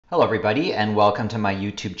Hello everybody and welcome to my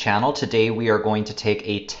YouTube channel. Today we are going to take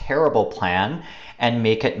a terrible plan and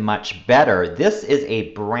make it much better. This is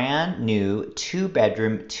a brand new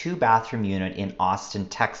 2-bedroom, 2-bathroom unit in Austin,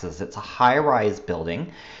 Texas. It's a high-rise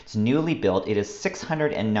building. It's newly built. It is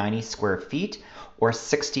 690 square feet or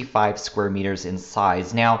 65 square meters in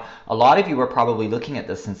size. Now, a lot of you are probably looking at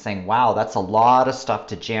this and saying, wow, that's a lot of stuff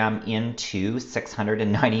to jam into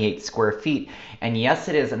 698 square feet. And yes,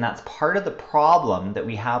 it is. And that's part of the problem that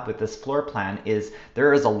we have with this floor plan is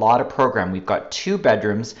there is a lot of program. We've got 2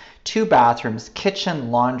 bedrooms, 2 bathrooms,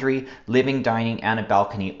 kitchen, laundry, living, dining, and a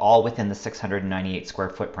balcony, all within the 698 square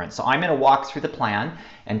footprint. So I'm going to walk through the plan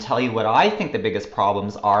and tell you what I think the biggest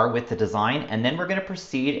problems are with the design, and then we're going to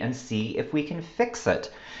proceed and see if we can fix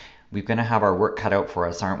it. We're going to have our work cut out for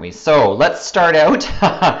us, aren't we? So let's start out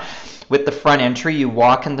with the front entry. You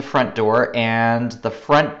walk in the front door, and the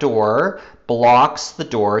front door blocks the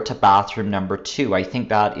door to bathroom number 2. I think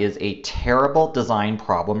that is a terrible design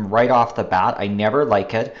problem right off the bat. I never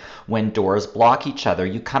like it when doors block each other.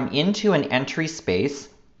 You come into an entry space,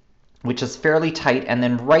 which is fairly tight, and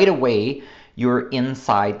then right away you're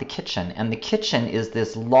inside the kitchen. And the kitchen is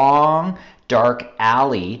this long, dark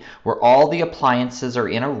alley where all the appliances are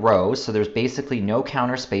in a row, so there's basically no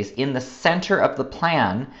counter space in the center of the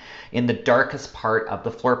plan, in the darkest part of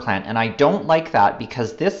the floor plan. And I don't like that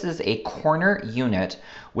because this is a corner unit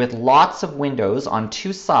with lots of windows on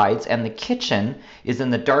 2 sides, and the kitchen is in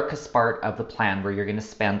the darkest part of the plan where you're going to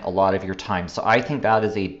spend a lot of your time. So I think that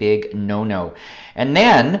is a big no-no. And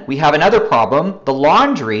then we have another problem. The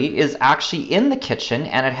laundry is actually in the kitchen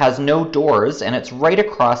and it has no doors, and it's right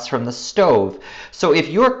across from the stove. So if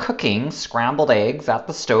you're cooking scrambled eggs at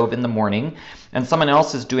the stove in the morning and someone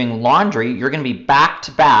else is doing laundry, you're going to be back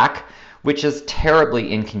to back, which is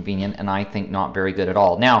terribly inconvenient and I think not very good at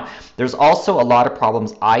all. Now, there's also a lot of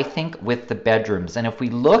problems, I think, with the bedrooms. And if we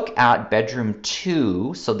look at bedroom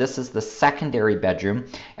 2, so this is the secondary bedroom,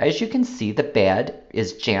 as you can see, the bed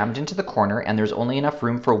is jammed into the corner and there's only enough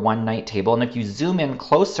room for 1 night table. And if you zoom in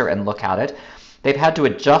closer and look at it, they've had to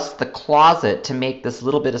adjust the closet to make this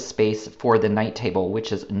little bit of space for the night table,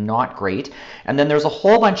 which is not great. And then there's a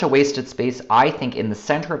whole bunch of wasted space, I think, in the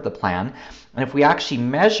center of the plan. And if we actually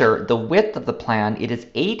measure the width of the plan, it is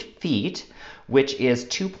 8 feet, which is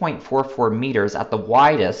 2.44 meters at the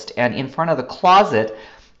widest. And in front of the closet,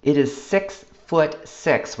 it is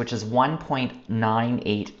 6'6", which is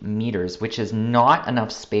 1.98 meters, which is not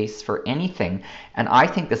enough space for anything. And I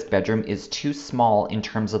think this bedroom is too small in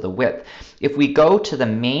terms of the width. If we go to the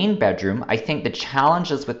main bedroom, I think the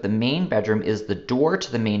challenges with the main bedroom is the door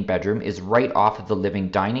to the main bedroom is right off of the living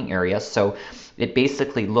dining area. So it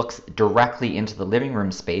basically looks directly into the living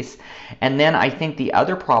room space. And then I think the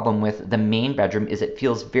other problem with the main bedroom is it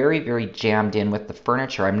feels very, very jammed in with the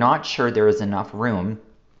furniture. I'm not sure there is enough room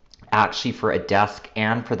actually for a desk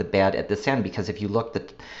and for the bed at this end, because if you look,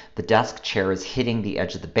 the desk chair is hitting the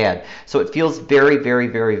edge of the bed. So it feels very, very,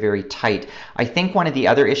 very, very tight. I think one of the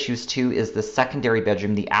other issues too is the secondary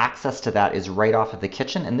bedroom. The access to that is right off of the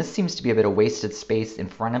kitchen, and this seems to be a bit of wasted space in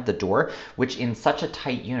front of the door, which in such a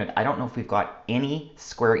tight unit, I don't know if we've got any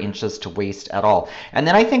square inches to waste at all. And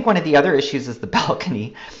then I think one of the other issues is the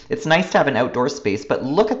balcony. It's nice to have an outdoor space, but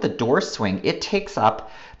look at the door swing. It takes up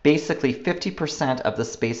basically 50% of the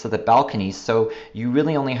space of the balcony, so you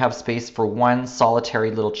really only have space for one solitary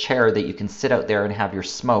little chair that you can sit out there and have your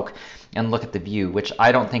smoke and look at the view, which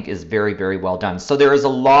I don't think is very, very well done. So there is a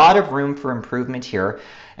lot of room for improvement here,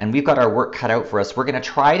 and we've got our work cut out for us. We're going to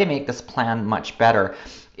try to make this plan much better.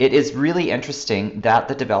 It is really interesting that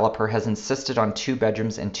the developer has insisted on 2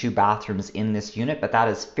 bedrooms and 2 bathrooms in this unit, but that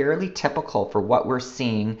is fairly typical for what we're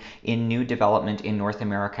seeing in new development in North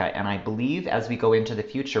America. And I believe as we go into the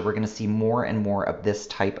future, we're going to see more and more of this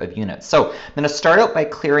type of unit. So I'm going to start out by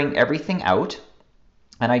clearing everything out.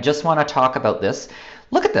 And I just want to talk about this.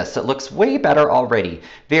 Look at this, it looks way better already.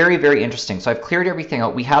 Very, very interesting. So I've cleared everything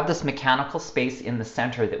out. We have this mechanical space in the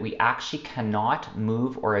center that we actually cannot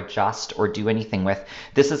move or adjust or do anything with.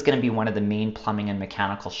 This is going to be one of the main plumbing and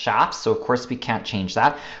mechanical shafts, so of course we can't change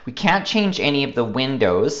that. We can't change any of the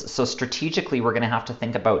windows, so strategically we're going to have to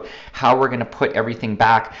think about how we're going to put everything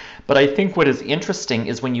back. But I think what is interesting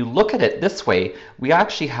is when you look at it this way, we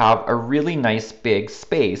actually have a really nice big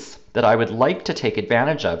space that I would like to take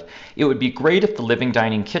advantage of. It would be great if the living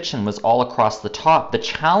dining kitchen was all across the top. The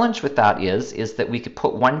challenge with that is that we could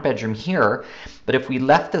put 1 bedroom here, but if we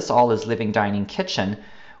left this all as living dining kitchen,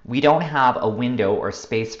 we don't have a window or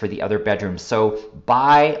space for the other bedrooms. So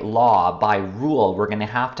by law, by rule, we're going to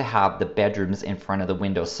have the bedrooms in front of the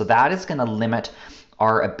windows. So that is going to limit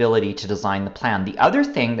our ability to design the plan. The other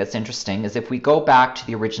thing that's interesting is if we go back to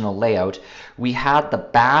the original layout, we had the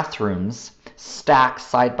bathrooms stacked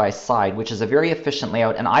side by side, which is a very efficient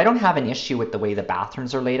layout. And I don't have an issue with the way the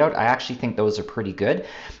bathrooms are laid out. I actually think those are pretty good.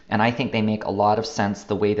 And I think they make a lot of sense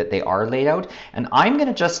the way that they are laid out. And I'm going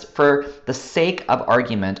to just, for the sake of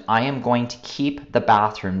argument, I am going to keep the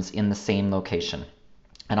bathrooms in the same location.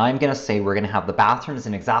 And I'm going to say we're going to have the bathrooms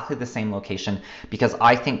in exactly the same location because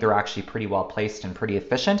I think they're actually pretty well placed and pretty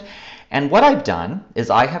efficient. And what I've done is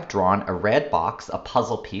I have drawn a red box, a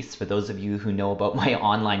puzzle piece. For those of you who know about my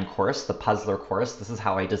online course, the Puzzler course, this is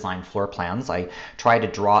how I design floor plans. I try to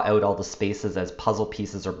draw out all the spaces as puzzle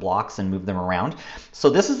pieces or blocks and move them around. So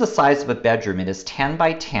this is the size of a bedroom. It is 10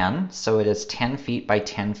 by 10, so it is 10 feet by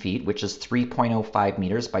 10 feet, which is 3.05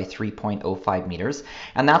 meters by 3.05 meters.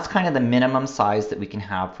 And that's kind of the minimum size that we can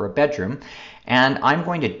have for a bedroom. And I'm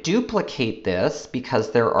going to duplicate this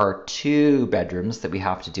because there are 2 bedrooms that we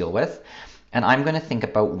have to deal with. And I'm going to think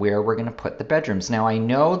about where we're going to put the bedrooms. Now I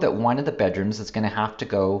know that one of the bedrooms is going to have to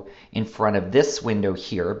go in front of this window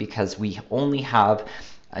here because we only have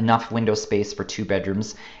enough window space for 2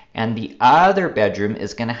 bedrooms. And the other bedroom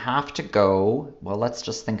is going to have to go, well, let's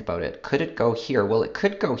just think about it. Could it go here? Well, it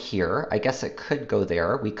could go here. I guess it could go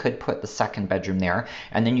there. We could put the second bedroom there.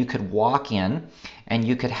 And then you could walk in and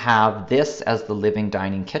you could have this as the living,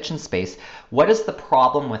 dining, kitchen space. What is the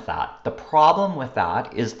problem with that? The problem with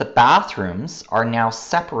that is the bathrooms are now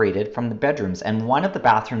separated from the bedrooms. And one of the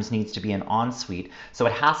bathrooms needs to be an ensuite. So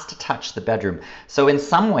it has to touch the bedroom. So in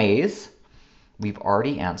some ways, we've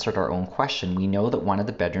already answered our own question. We know that one of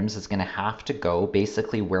the bedrooms is going to have to go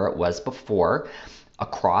basically where it was before,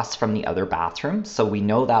 across from the other bathroom. So we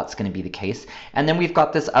know that's going to be the case. And then we've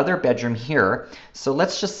got this other bedroom here. So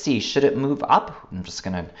let's just see, should it move up? I'm just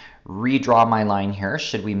going to redraw my line here.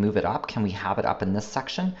 Should we move it up? Can we have it up in this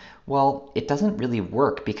section? Well, it doesn't really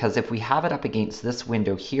work because if we have it up against this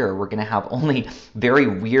window here, we're going to have only very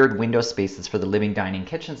weird window spaces for the living, dining,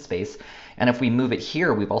 kitchen space. And if we move it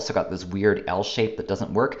here, we've also got this weird L shape that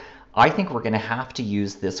doesn't work. I think we're going to have to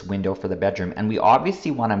use this window for the bedroom. And we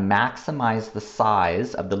obviously want to maximize the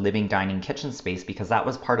size of the living, dining, kitchen space because that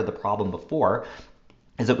was part of the problem before,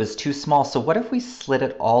 is it was too small. So what if we slid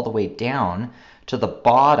it all the way down to the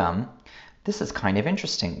bottom? This is kind of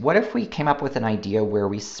interesting. What if we came up with an idea where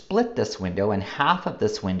we split this window and half of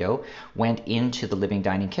this window went into the living,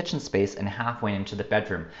 dining, kitchen space and half went into the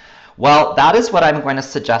bedroom? Well, that is what I'm going to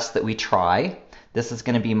suggest that we try. This is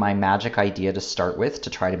going to be my magic idea to start with to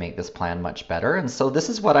try to make this plan much better. And so this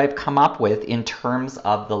is what I've come up with in terms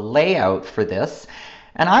of the layout for this.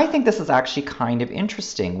 And I think this is actually kind of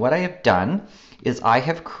interesting. What I have done is I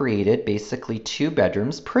have created basically 2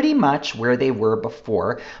 bedrooms pretty much where they were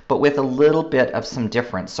before, but with a little bit of some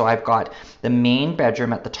difference. So I've got the main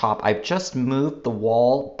bedroom at the top. I've just moved the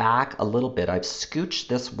wall back a little bit. I've scooched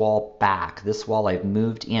this wall back. This wall I've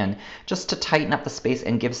moved in just to tighten up the space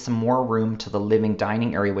and give some more room to the living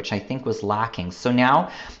dining area, which I think was lacking. So now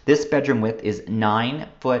this bedroom width is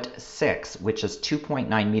 9'6", which is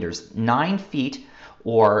 2.9 meters. 9 feet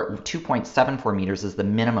or 2.74 meters is the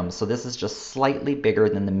minimum. So this is just slightly bigger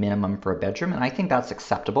than the minimum for a bedroom, and I think that's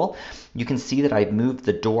acceptable. You can see that I've moved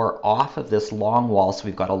the door off of this long wall, so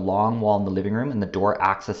we've got a long wall in the living room, and the door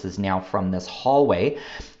access is now from this hallway.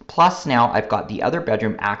 Plus now I've got the other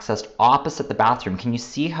bedroom accessed opposite the bathroom. Can you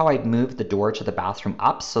see how I've moved the door to the bathroom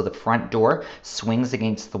up so the front door swings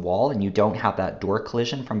against the wall and you don't have that door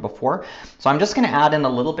collision from before? So I'm just going to add in a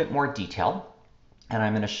little bit more detail. And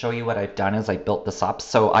I'm going to show you what I've done as I built this up.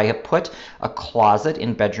 So I have put a closet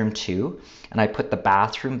in bedroom 2, and I put the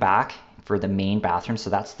bathroom back for the main bathroom. So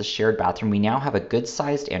that's the shared bathroom. We now have a good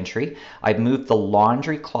sized entry. I've moved the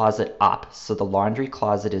laundry closet up. So the laundry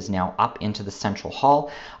closet is now up into the central hall.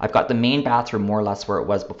 I've got the main bathroom more or less where it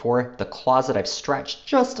was before. The closet I've stretched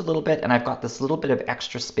just a little bit, and I've got this little bit of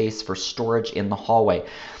extra space for storage in the hallway.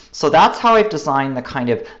 So that's how I've designed the kind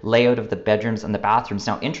of layout of the bedrooms and the bathrooms.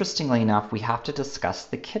 Now, interestingly enough, we have to discuss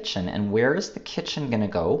the kitchen. And where is the kitchen going to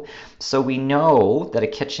go? So we know that a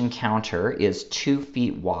kitchen counter is 2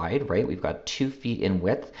 feet wide, right? We've got 2 feet in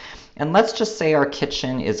width. And let's just say our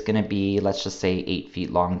kitchen is going to be, let's just say 8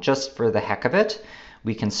 feet long, just for the heck of it.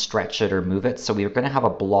 We can stretch it or move it. So we're going to have a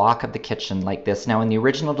block of the kitchen like this. Now, in the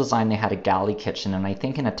original design, they had a galley kitchen. And I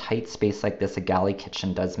think in a tight space like this, a galley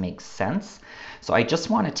kitchen does make sense. So I just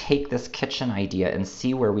want to take this kitchen idea and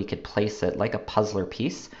see where we could place it like a puzzler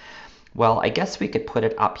piece. Well, I guess we could put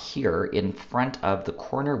it up here in front of the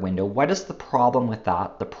corner window. What is the problem with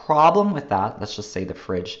that? The problem with that, let's just say the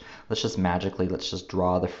fridge. Let's just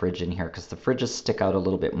draw the fridge in here because the fridges stick out a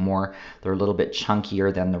little bit more. They're a little bit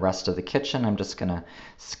chunkier than the rest of the kitchen. I'm just gonna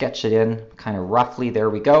sketch it in kind of roughly. There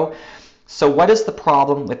we go. So what is the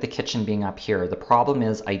problem with the kitchen being up here? The problem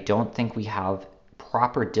is I don't think we have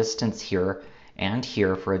proper distance here and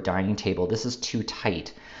here for a dining table. This is too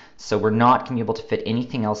tight. So we're not going to be able to fit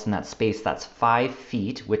anything else in that space. That's 5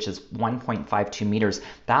 feet, which is 1.52 meters.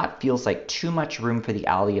 That feels like too much room for the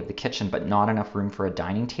alley of the kitchen, but not enough room for a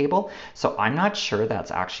dining table. So I'm not sure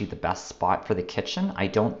that's actually the best spot for the kitchen. I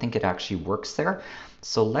don't think it actually works there.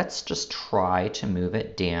 So let's just try to move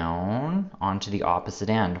it down onto the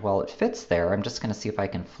opposite end. Well, it fits there. I'm just going to see if I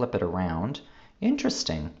can flip it around.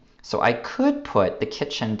 Interesting. So I could put the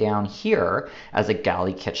kitchen down here as a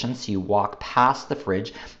galley kitchen, so you walk past the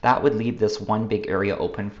fridge. That would leave this one big area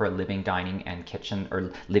open for a living, dining, and kitchen,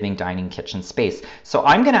 or living, dining, kitchen space. So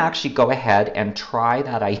I'm going to actually go ahead and try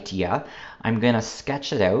that idea. I'm going to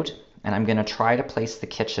sketch it out, and I'm going to try to place the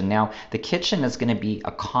kitchen. Now, the kitchen is going to be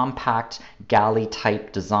a compact galley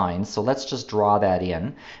type design, so let's just draw that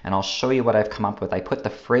in, and I'll show you what I've come up with. I put the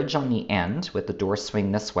fridge on the end with the door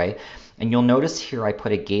swing this way, and you'll notice here I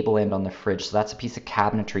put a gable end on the fridge, so that's a piece of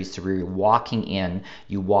cabinetry, so when you're walking in,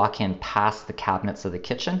 you walk in past the cabinets of the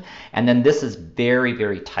kitchen, and then this is very,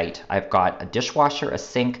 very tight. I've got a dishwasher, a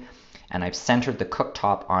sink, and I've centered the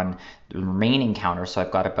cooktop on the remaining counter, so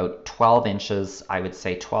I've got about 12 inches, I would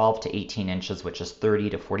say 12 to 18 inches, which is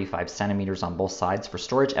 30 to 45 centimeters on both sides for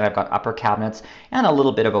storage, and I've got upper cabinets and a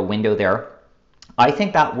little bit of a window there. I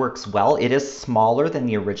think that works well. It is smaller than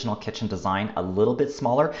the original kitchen design, a little bit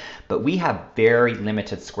smaller, but we have very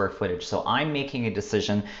limited square footage. So I'm making a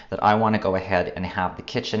decision that I want to go ahead and have the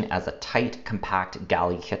kitchen as a tight, compact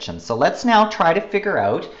galley kitchen. So let's now try to figure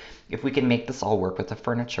out if we can make this all work with the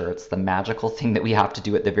furniture. It's the magical thing that we have to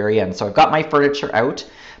do at the very end. So I've got my furniture out,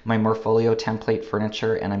 my Morpholio template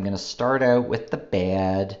furniture, and I'm going to start out with the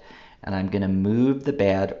bed, and I'm going to move the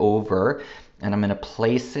bed over, and I'm going to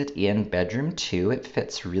place it in bedroom 2. It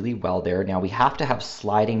fits really well there. Now we have to have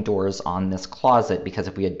sliding doors on this closet because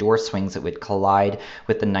if we had door swings it would collide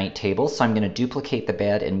with the night table. So I'm going to duplicate the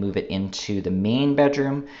bed and move it into the main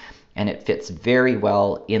bedroom, and it fits very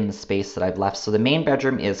well in the space that I've left. So the main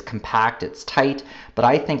bedroom is compact, it's tight, but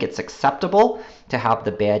I think it's acceptable to have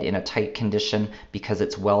the bed in a tight condition because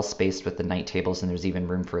it's well spaced with the night tables, and there's even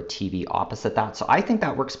room for a TV opposite that. So I think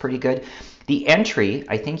that works pretty good. The entry,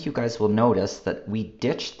 I think you guys will notice that we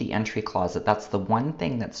ditched the entry closet. That's the one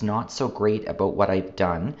thing that's not so great about what I've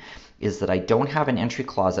done, is that I don't have an entry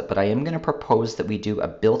closet, but I am going to propose that we do a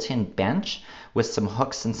built-in bench with some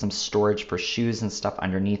hooks and some storage for shoes and stuff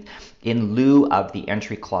underneath in lieu of the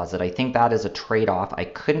entry closet. I think that is a trade-off. I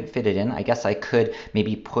couldn't fit it in. I guess I could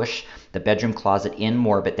maybe push the bedroom closet in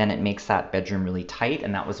more, but then it makes that bedroom really tight,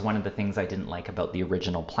 and that was one of the things I didn't like about the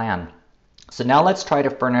original plan. So now let's try to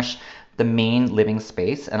furnish the main living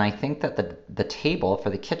space, and I think that the table for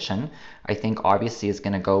the kitchen, I think obviously is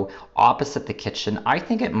going to go opposite the kitchen. I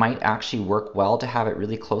think it might actually work well to have it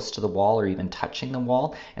really close to the wall or even touching the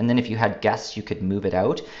wall, and then if you had guests you could move it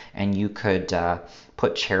out and you could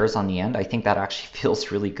put chairs on the end. I think that actually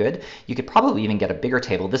feels really good. You could probably even get a bigger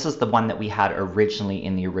table. This is the one that we had originally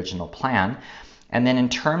in the original plan. And then in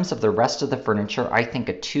terms of the rest of the furniture, I think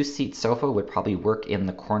a 2-seat sofa would probably work in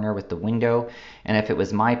the corner with the window. And if it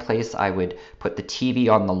was my place, I would put the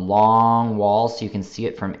TV on the long wall so you can see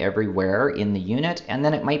it from everywhere in the unit. And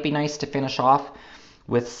then it might be nice to finish off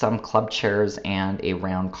with some club chairs and a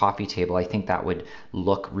round coffee table. I think that would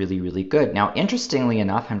look really, really good. Now, interestingly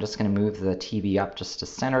enough, I'm just going to move the TV up just to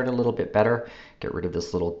center it a little bit better, get rid of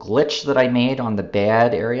this little glitch that I made on the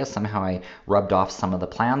bed area. Somehow I rubbed off some of the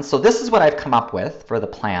plans. So this is what I've come up with for the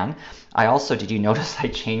plan. I also, did you notice I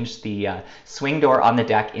changed the swing door on the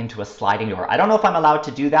deck into a sliding door? I don't know if I'm allowed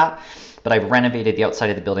to do that, but I've renovated the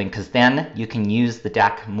outside of the building because then you can use the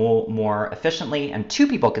deck more efficiently, and 2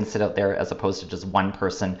 people can sit out there as opposed to just one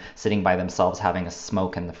person sitting by themselves having a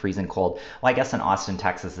smoke in the freezing cold. Well, I guess in Austin,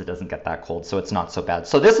 Texas, it doesn't get that cold, so it's not so bad.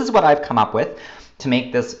 So this is what I've come up with to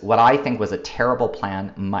make this, what I think was a terrible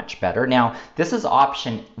plan, much better. Now, this is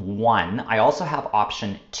option 1. I also have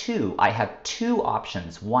option 2. I have 2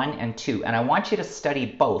 options, 1 and 2, and I want you to study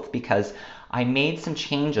both because I made some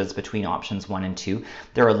changes between options 1 and 2.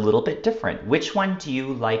 They're a little bit different. Which one do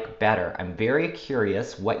you like better? I'm very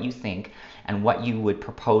curious what you think and what you would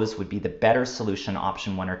propose would be the better solution,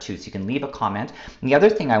 option 1 or 2. So you can leave a comment. And the other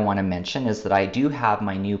thing I want to mention is that I do have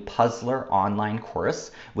my new Puzzler online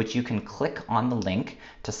course, which you can click on the link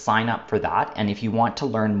to sign up for that. And if you want to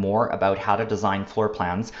learn more about how to design floor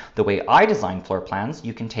plans the way I design floor plans,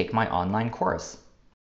 you can take my online course.